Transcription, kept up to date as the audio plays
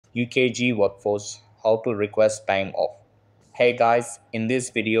UKG Workforce, how to request time off. Hey guys, in this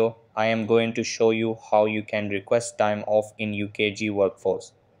video, I am going to show you how you can request time off in UKG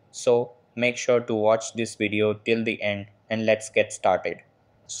Workforce. So make sure to watch this video till the end and let's get started.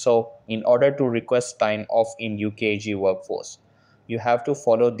 So in order to request time off in UKG Workforce, you have to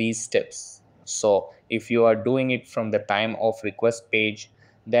follow these steps. So if you are doing it from the time off request page,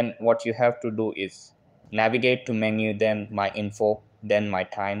 then what you have to do is navigate to menu, then my info, then my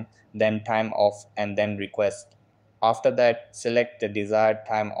time, then time off, and then request. After that, select the desired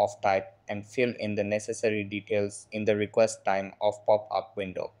time off type and fill in the necessary details in the request time off pop-up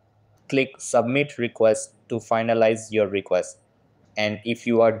window. Click submit request to finalize your request. And if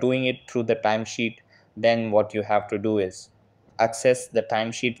you are doing it through the timesheet, then what you have to do is access the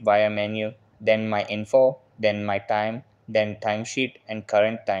timesheet via menu, then my info, then my time, then timesheet and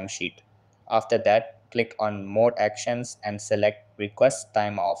current timesheet. After that, click on more actions and select request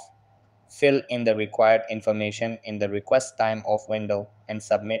time off. Fill in the required information in the request time off window and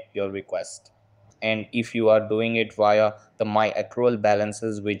submit your request. And if you are doing it via the my accrual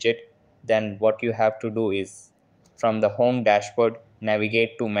balances widget, then what you have to do is from the home dashboard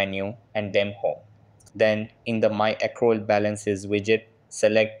navigate to menu and then home. Then in the my accrual balances widget,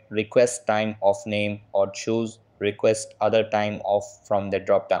 select request time off name or choose request other time off from the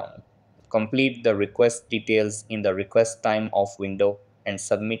drop down. Complete the request details in the request time off window and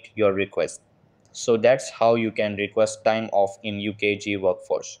submit your request. So that's how you can request time off in UKG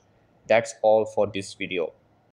Workforce. That's all for this video.